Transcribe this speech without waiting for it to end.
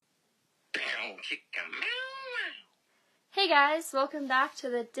Hey guys, welcome back to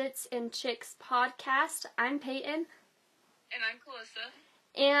the Dits and Chicks podcast. I'm Peyton. And I'm Calissa.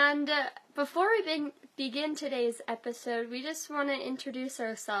 And before we begin today's episode, we just want to introduce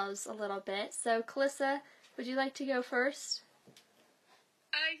ourselves a little bit. So, Calissa, would you like to go first?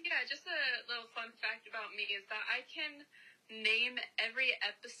 Yeah, just a little fun fact about me is that I can name every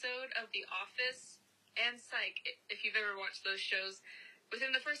episode of The Office and Psych, if you've ever watched those shows,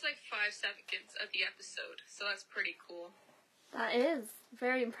 within the first 5 seconds of the episode. So that's pretty cool. That is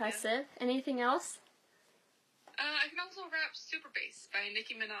very impressive. Yeah. Anything else? I can also rap Super Bass by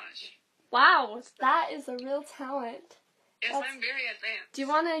Nicki Minaj. Wow, that is a real talent. Yes, I'm very advanced. Do you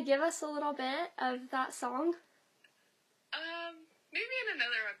want to give us a little bit of that song? Maybe in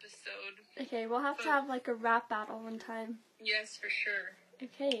another episode. Okay, we'll have to have a rap battle one time. Yes, for sure.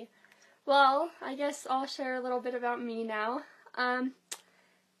 Okay. Well, I guess I'll share a little bit about me now.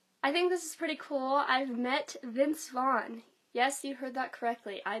 I think this is pretty cool. I've met Vince Vaughn. Yes, you heard that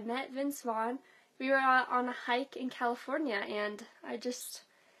correctly. I met Vince Vaughn. We were on a hike in California, and I just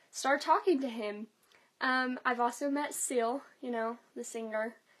started talking to him. I've also met Seal, the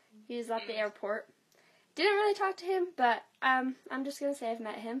singer. He's at the airport. Didn't really talk to him, but I'm just going to say I've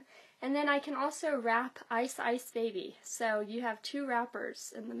met him. And then I can also rap Ice Ice Baby. So you have 2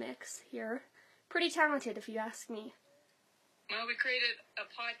 rappers in the mix here. Pretty talented, if you ask me. Well, we created a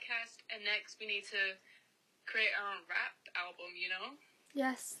podcast, and next we need to create our own rap album,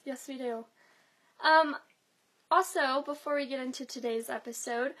 Yes, we do. Also, before we get into today's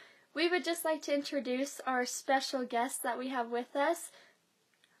episode, we would just like to introduce our special guest that we have with us.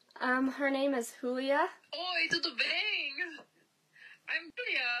 Her name is Julia. Oi, tudo bem? I'm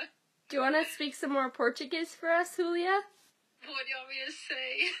Julia. Do you want to speak some more Portuguese for us, Julia? What do you want me to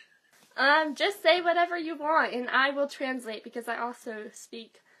say? Just say whatever you want, and I will translate, because I also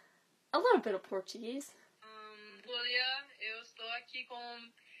speak a little bit of Portuguese. Julia, eu estou aqui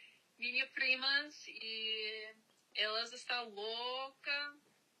com minhas primas e elas estão loucas,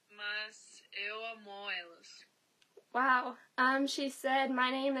 mas eu amo elas. Wow. She said,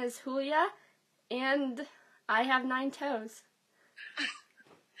 my name is Julia, and I have 9 toes.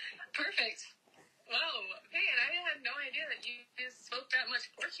 Perfect. Wow. Hey, and I had no idea that you spoke that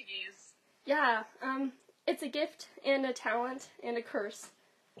much Portuguese. Yeah, it's a gift and a talent and a curse.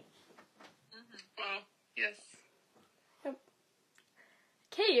 Wow, yes. Yep.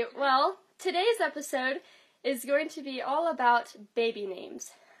 Okay, well, today's episode is going to be all about baby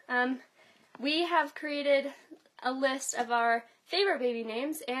names. We have created a list of our favorite baby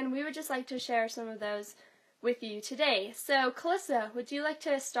names, and we would just like to share some of those with you today. So, Calissa, would you like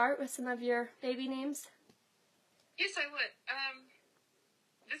to start with some of your baby names? Yes, I would.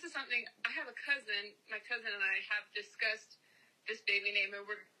 This is something, I have a cousin, my cousin and I have discussed this baby name, and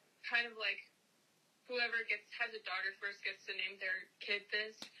we're kind of whoever has a daughter first gets to name their kid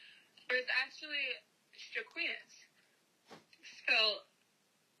this. But it's actually Shaquinas. Spelled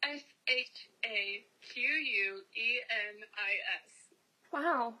Shaquenis.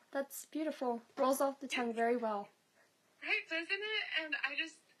 Wow, that's beautiful. Rolls off the tongue very well. Right, doesn't it? And I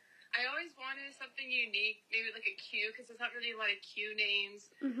always wanted something unique, maybe like a Q, because there's not really a lot of Q names.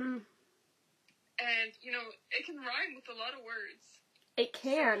 Mm-hmm. And, it can rhyme with a lot of words. It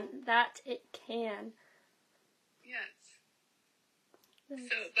can. It can. Yes.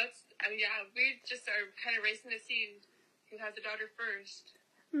 So that's, we just are kind of racing to see who has a daughter first.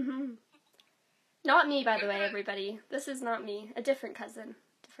 Mm-hmm. Not me, by the way, everybody. This is not me. A different cousin.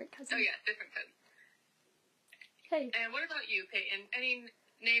 Oh, yeah, different cousin. Okay. And what about you, Peyton? Any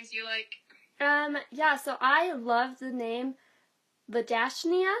names you like? Yeah, so I love the name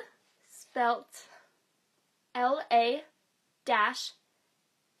Ladashnia, spelt L-A-N-E-A.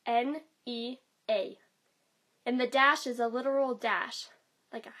 And the dash is a literal dash,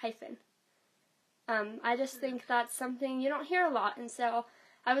 like a hyphen. I just think that's something you don't hear a lot, and so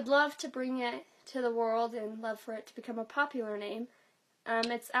I would love to bring it to the world and love for it to become a popular name.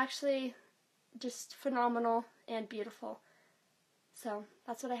 It's actually just phenomenal and beautiful. So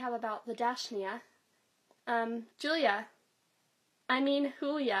that's what I have about the Dashnia. Julia,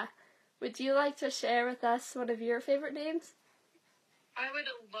 would you like to share with us one of your favorite names? I would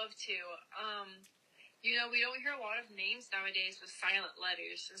love to. We don't hear a lot of names nowadays with silent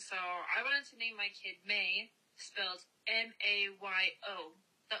letters, so I wanted to name my kid May, spelled M-A-Y-O.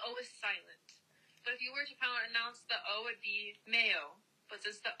 The O is silent. But if you were to pronounce the O, it would be Mayo. But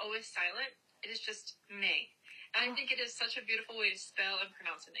since the O is silent, it is just May. And I think it is such a beautiful way to spell and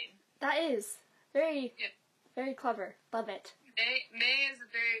pronounce a name. That is. Very clever. Love it. May is a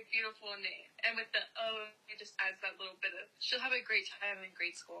very beautiful name. And with the O, it just adds that little bit of... She'll have a great time in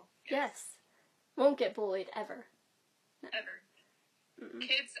grade school. Yes. Won't get bullied ever. Ever. Mm-mm.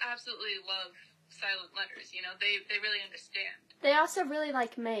 Kids absolutely love silent letters, you know, they really understand. They also really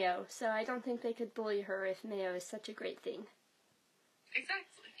like Mayo, so I don't think they could bully her if Mayo is such a great thing.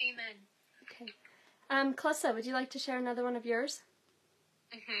 Exactly. Amen. Okay. Calissa, would you like to share another one of yours?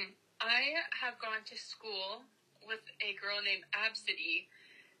 Mm-hmm. I have gone to school with a girl named Absidy,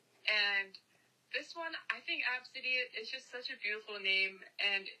 and this one, I think Absidy is just such a beautiful name,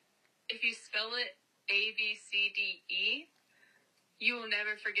 and if you spell it Abcde, you will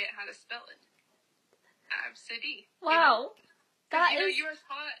never forget how to spell it. Absidy. Wow. You were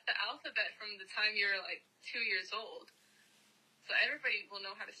taught the alphabet from the time you were like 2 years old. So everybody will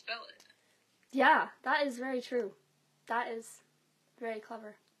know how to spell it. Yeah, that is very true. That is very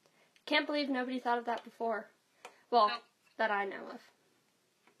clever. Can't believe nobody thought of that before. Well, Nope. that I know of.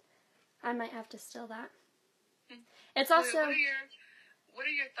 I might have to steal that. Hmm. It's also... What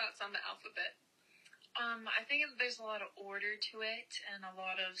are your thoughts on the alphabet? I think there's a lot of order to it and a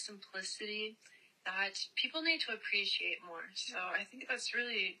lot of simplicity that people need to appreciate more. So I think that's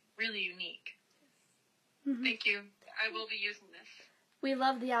really, really unique. Mhm. Thank you. I will be using this. We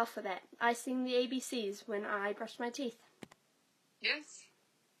love the alphabet. I sing the ABCs when I brush my teeth. Yes.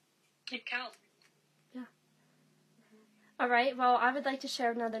 Keep count. Yeah. Alright, well, I would like to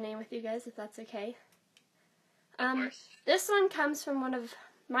share another name with you guys, if that's okay. Of course. This one comes from one of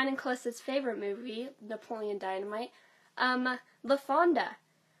mine and Calissa's favorite movie, Napoleon Dynamite, LaFonda.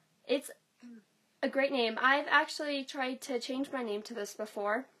 It's a great name. I've actually tried to change my name to this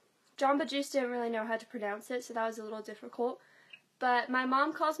before. Jamba Juice didn't really know how to pronounce it, so that was a little difficult. But my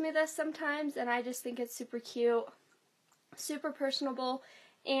mom calls me this sometimes, and I just think it's super cute, super personable,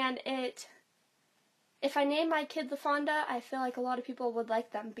 and if I name my kid LaFonda, I feel like a lot of people would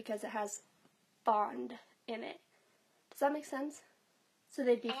like them because it has fond in it. Does that make sense? So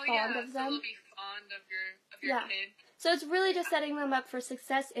they'd be fond of so them. they'll be fond of your kid. So it's really just setting them up for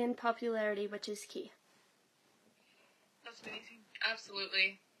success and popularity, which is key. That's amazing.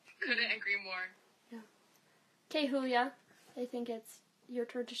 Absolutely. Couldn't agree more. Yeah. Okay, Julia, I think it's your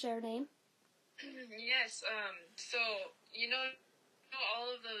turn to share a name. Yes, so,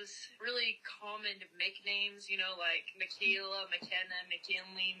 all of those really common nicknames, like Michaela, McKenna,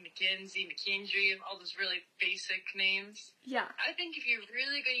 McKinley, Mackenzie, McKendry, all those really basic names. Yeah. I think if you're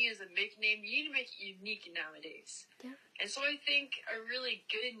really going to use a nickname, you need to make it unique nowadays. Yeah. And so I think a really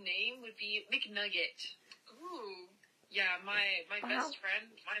good name would be McNugget. Ooh. Yeah, my best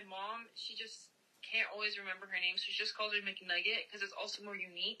friend, my mom, she just can't always remember her name, so she just calls her McNugget because it's also more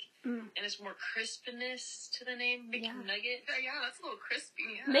unique and it's more crispness to the name McNugget. Yeah, that's a little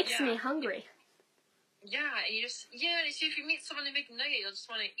crispy. Yeah. Makes me hungry. Yeah, and so if you meet someone named McNugget, you'll just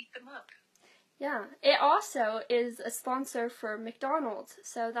want to eat them up. Yeah, it also is a sponsor for McDonald's,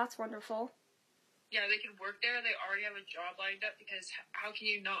 so that's wonderful. Yeah, they can work there. They already have a job lined up because how can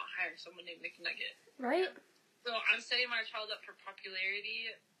you not hire someone named McNugget? Right? So I'm setting my child up for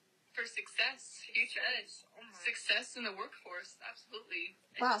popularity, for success, future success in the workforce. Absolutely.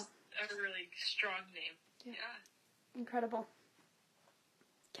 It's just a really strong name. Yeah. Incredible.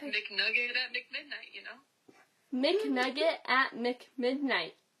 Okay. McNugget at McMidnight, McNugget at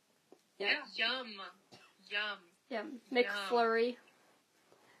McMidnight. Yeah. Yum. Yeah. McFlurry.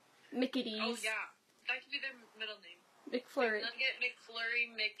 Mickey Oh, yeah. That could be their middle name. McFlurry. McNugget, McFlurry,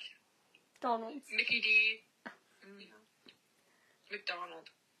 McDonald's. Mickey D. McDonald.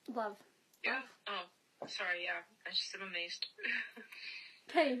 Love. Yeah. Oh, sorry, yeah. I just am amazed.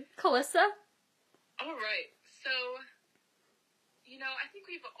 Okay, Calissa? All right. So, I think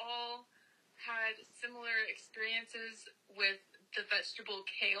we've all had similar experiences with the vegetable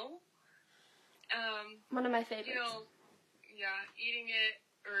kale. One of my favorites. Eating it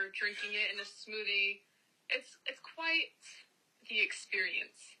or drinking it in a smoothie, it's quite the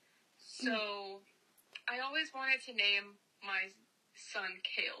experience. So, I always wanted to name my son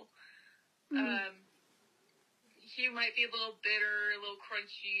Kale. He might be a little bitter, a little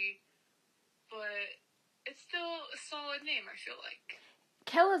crunchy, but it's still a solid name, I feel like.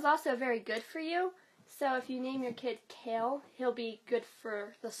 Kale is also very good for you, so if you name your kid Kale, he'll be good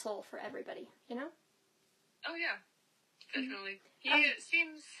for the soul for everybody, Oh, yeah. Definitely. He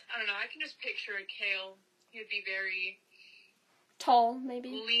seems, I don't know, I can just picture a Kale. He'd be very... tall, maybe?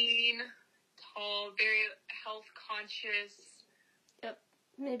 Lean, tall, very health-conscious. Yep.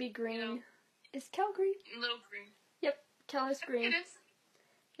 Maybe green. Is Kale green? A little green. Yep. Kale is green. It is.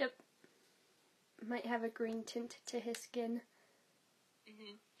 Yep. Might have a green tint to his skin.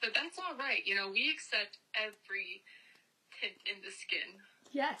 Mm-hmm. But that's all right. We accept every tint in the skin.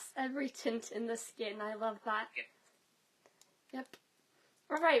 Yes, every tint in the skin. I love that. Yep.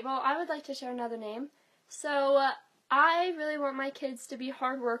 Alright, well, I would like to share another name. So, I really want my kids to be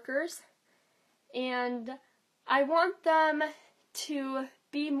hard workers, and I want them to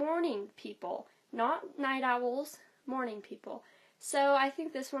be morning people, not night owls, morning people. So I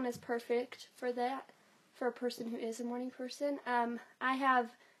think this one is perfect for that, for a person who is a morning person. I have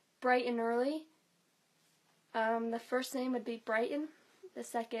bright and early. The first name would be Brighton, the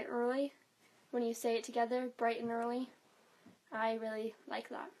second early. When you say it together, bright and early, I really like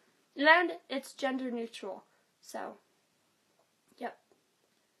that. And it's gender neutral, so, yep.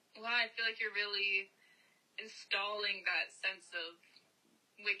 Wow, I feel like you're really installing that sense of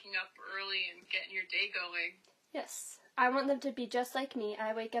waking up early and getting your day going. Yes, I want them to be just like me.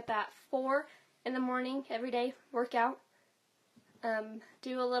 I wake up at 4 in the morning every day, work out,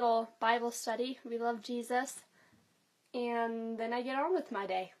 do a little Bible study. We love Jesus, and then I get on with my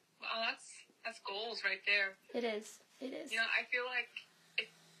day. Wow, that's goals right there. It is. It is. You know, I feel like if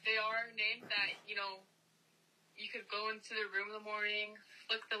they are named that, you know, you could go into the room in the morning,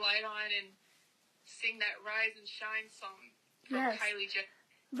 flick the light on, and sing that Rise and Shine song from Yes. Kylie Jenner.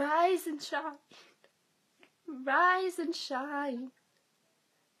 Rise and shine. Rise and shine.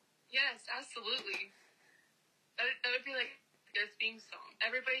 Yes, absolutely. That would be like their theme song.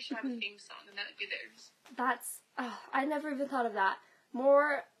 Everybody should have a theme song, and that would be theirs. I never even thought of that.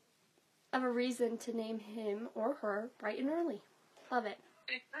 More of a reason to name him or her bright and early. Love it.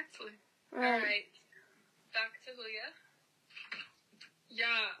 Exactly. Right. All right. Back to Julia.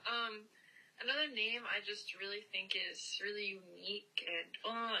 Yeah, another name I just really think is really unique and,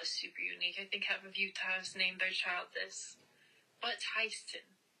 well, not super unique. I think half of Utah has named their child this. But Tyson.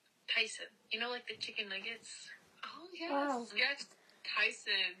 Tyson. You know, like the chicken nuggets? Oh, yes. Wow. Yes,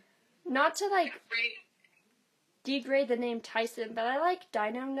 Tyson. Not to Great. degrade the name Tyson, but I like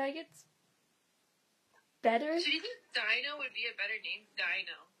Dino Nuggets better. So do you think Dino would be a better name?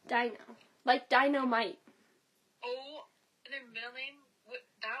 Dino. Dino. Like Dynamite. Oh, and their middle name?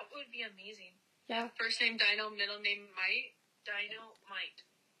 That would be amazing. Yeah. First name Dino, middle name Mite. Dino Mite.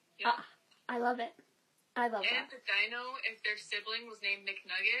 Yeah. I love it. I love And that. the Dino, if their sibling was named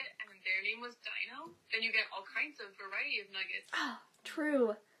McNugget and their name was Dino, then you get all kinds of variety of nuggets.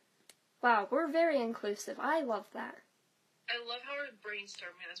 True. Wow, we're very inclusive. I love that. I love how we're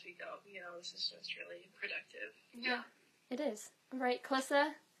brainstorming as we go. You know, this is just really productive. Yeah. It is. All right,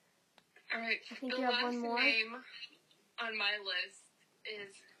 Calissa? All right. I think the you have last one more. name on my list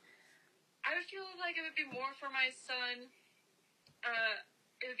is, I feel like it would be more for my son.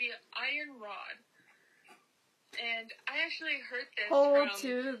 It would be Iron Rod. And I actually heard this Hold from...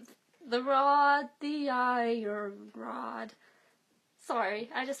 to the rod, the iron rod.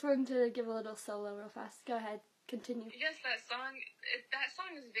 Sorry, I just wanted to give a little solo real fast. Go ahead, continue. Yes, that song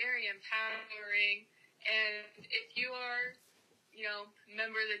is very empowering. And if you are, you know, a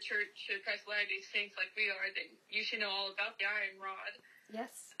member of the Church of Christ Latter-day Saints like we are, then you should know all about the iron rod.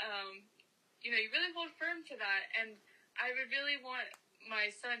 Yes. You know, you really hold firm to that. And I would really want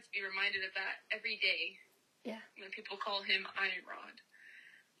my son to be reminded of that every day. Yeah. When people call him Iron Rod.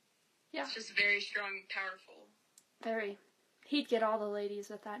 Yeah. It's just very strong and powerful. Very. He'd get all the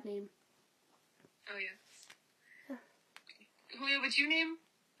ladies with that name. Oh, yeah. Julia, would you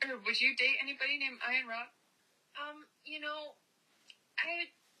date anybody named Iron Rod? You know, I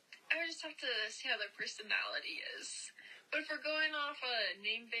would just have to see how their personality is. But if we're going off a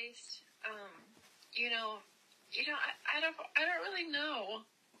name-based, I don't really know.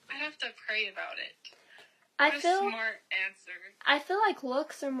 I'd have to pray about it. Smart answer. I feel like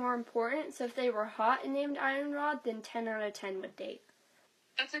looks are more important, so if they were hot and named Iron Rod, then 10 out of 10 would date.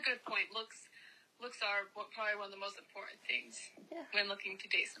 That's a good point. Looks are probably one of the most important things when looking to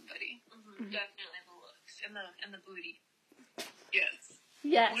date somebody. Mm-hmm. Definitely the looks and the booty. Yes.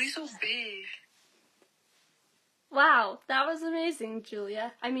 Yes. Booty's so big. Wow, that was amazing,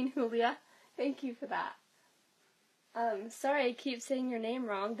 Julia. Thank you for that. Sorry I keep saying your name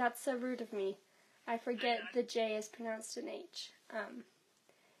wrong. That's so rude of me. I forget the J is pronounced an H.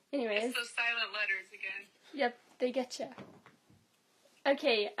 Anyways. It's those silent letters again. Yep, they get you.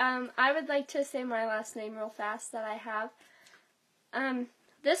 Okay, I would like to say my last name real fast that I have.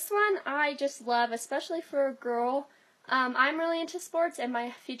 This one I just love, especially for a girl. I'm really into sports, and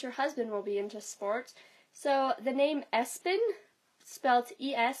my future husband will be into sports. So the name Espen, spelled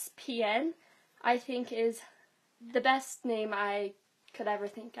E-S-P-N, I think is the best name I could ever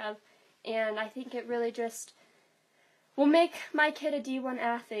think of. And I think it really just will make my kid a D1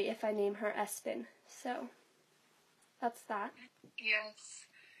 athlete if I name her Espen. So, that's that. Yes.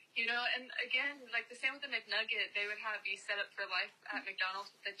 You know, and again, like the same with the McNugget, they would have you set up for life at McDonald's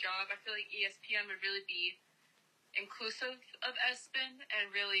with a job. I feel like ESPN would really be inclusive of Espen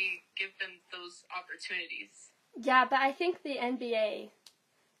and really give them those opportunities. Yeah, but I think the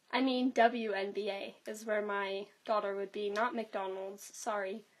WNBA is where my daughter would be, not McDonald's.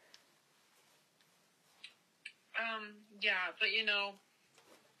 Sorry. Yeah, but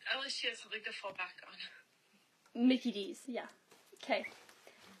at least she has something to fall back on. Mickey D's, yeah. Okay.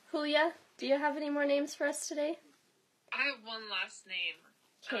 Julia, do you have any more names for us today? I have one last name.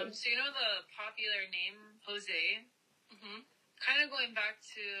 Okay. So the popular name, Jose? Mm-hmm. Kind of going back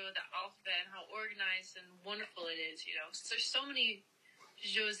to the alphabet and how organized and wonderful it is, So there's so many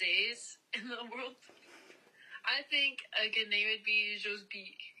Joses in the world. I think a good name would be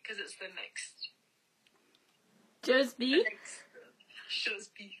Josby, because it's the next. Josby?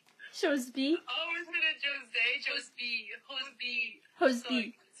 Josby. Josby? Oh, isn't it Jose? Josby. Josby.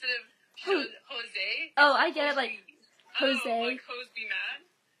 Josby. So instead of Jose. Oh, I get it, like Jose. Oh, like Josby man?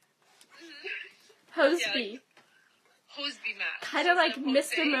 Josby. Yeah, Hosby man. Kind of like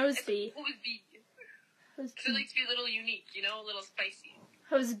Mr. Mosby. Hosby. Because it likes to be a little unique, a little spicy.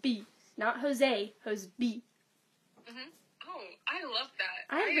 Josby. Not Jose. Josby. Mm-hmm. Oh, I love that.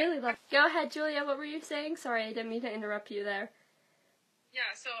 I really love. Go ahead, Julia. What were you saying? Sorry, I didn't mean to interrupt you there.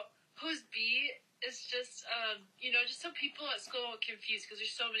 Yeah, so Josby is just, just so people at school are confused because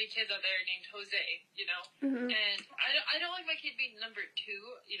there's so many kids out there named Jose, Mm-hmm. And I don't like my kid being number 2,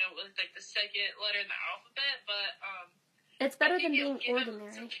 with like the second letter in the alphabet, but it's better than being give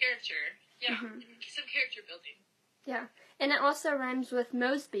ordinary. Some character, yeah, some character building. Yeah, and it also rhymes with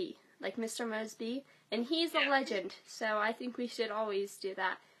Mosby, like Mr. Mosby, and he's a legend. So I think we should always do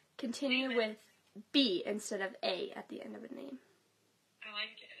that. Continue with B instead of A at the end of a name. I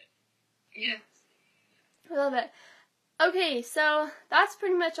like it. Yes. I love it. Okay, so that's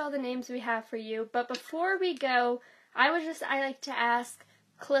pretty much all the names we have for you. But before we go, I like to ask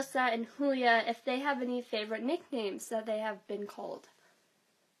Calissa and Julia if they have any favorite nicknames that they have been called.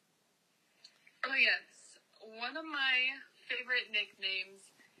 Oh, yes. One of my favorite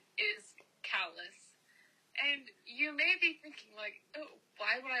nicknames is Callus. And you may be thinking, like, oh,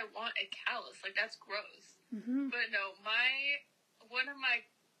 why would I want a callus? Like, that's gross. Mm-hmm. But no, one of my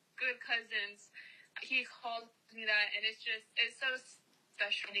good cousins, he called me that, and it's so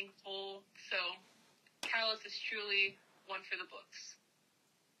special and meaningful. So, callus is truly one for the books.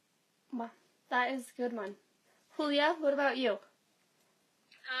 Wow, that is a good one. Julia, what about you?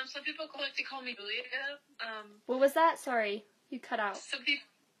 Some people like to call me Julia. What was that? Sorry, you cut out.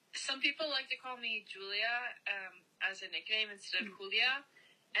 Some people like to call me Julia as a nickname instead of Julia,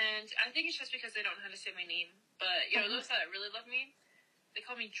 and I think it's just because they don't know how to say my name. But those that really love me, they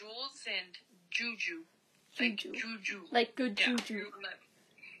call me Jules and Juju. Juju. Like good juju.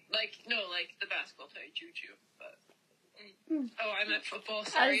 Like the basketball player Juju. But oh, I meant football.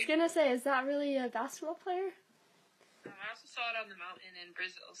 Sorry. I was gonna say, is that really a basketball player? I also saw it on the mountain in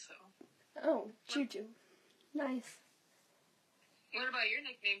Brazil. So. Oh, Juju. Nice. What about your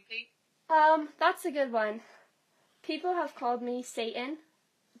nickname, Pete? That's a good one. People have called me Satan.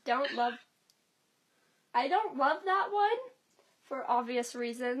 I don't love that one for obvious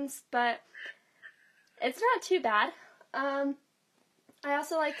reasons, but it's not too bad. I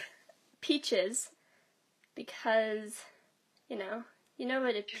also like Peaches because, you know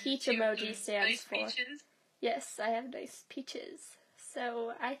what a peach emoji stands nice for. Peaches? Yes, I have nice peaches.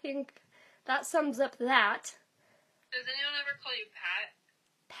 So I think that sums up that. Does anyone ever call you Pat?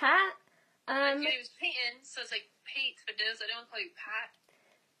 Pat? My name is Peyton, so it's like Pate, but does anyone call you Pat?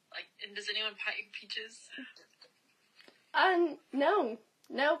 Like, and does anyone pat your peaches?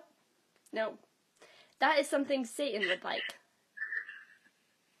 No. That is something Satan would like.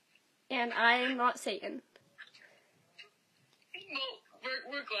 And I am not Satan. Well,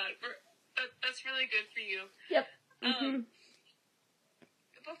 we're glad. That's really good for you. Yep. Mm-hmm.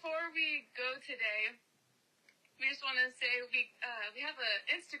 Before we go today, we just want to say we have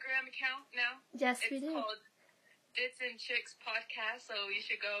an Instagram account now. Yes, we do. It's called Dits and Chicks Podcast, so you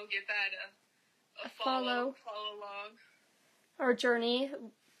should go give that a follow. Follow along. Our journey.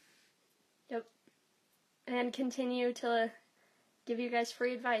 Yep. And continue to give you guys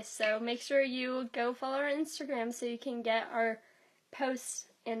free advice. So make sure you go follow our Instagram so you can get our posts,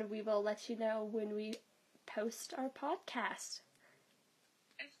 and we will let you know when we post our podcast.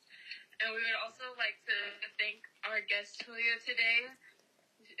 And we would also like to thank our guest, Julia, today.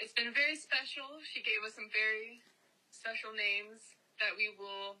 It's been very special. She gave us some very special names that we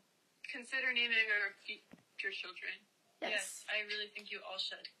will consider naming our future children. Yes, I really think you all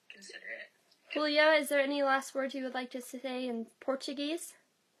should consider it. Julia, is there any last words you would like to say in Portuguese?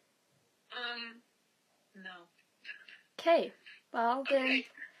 No. Okay. Well, then, okay.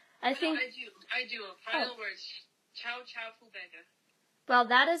 I think... No, I do. Final words. Ciao, ciao, Fubega. Well,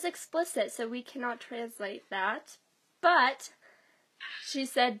 that is explicit, so we cannot translate that. But she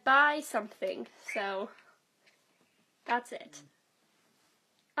said bye something, so that's it.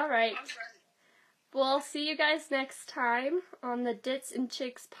 All right. We'll see you guys next time on the Dits and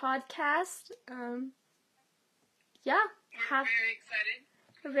Chicks podcast. Yeah. We're very excited.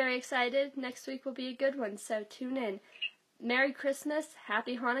 We're very excited. Next week will be a good one, so tune in. Merry Christmas,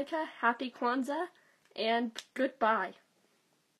 Happy Hanukkah, Happy Kwanzaa, and goodbye.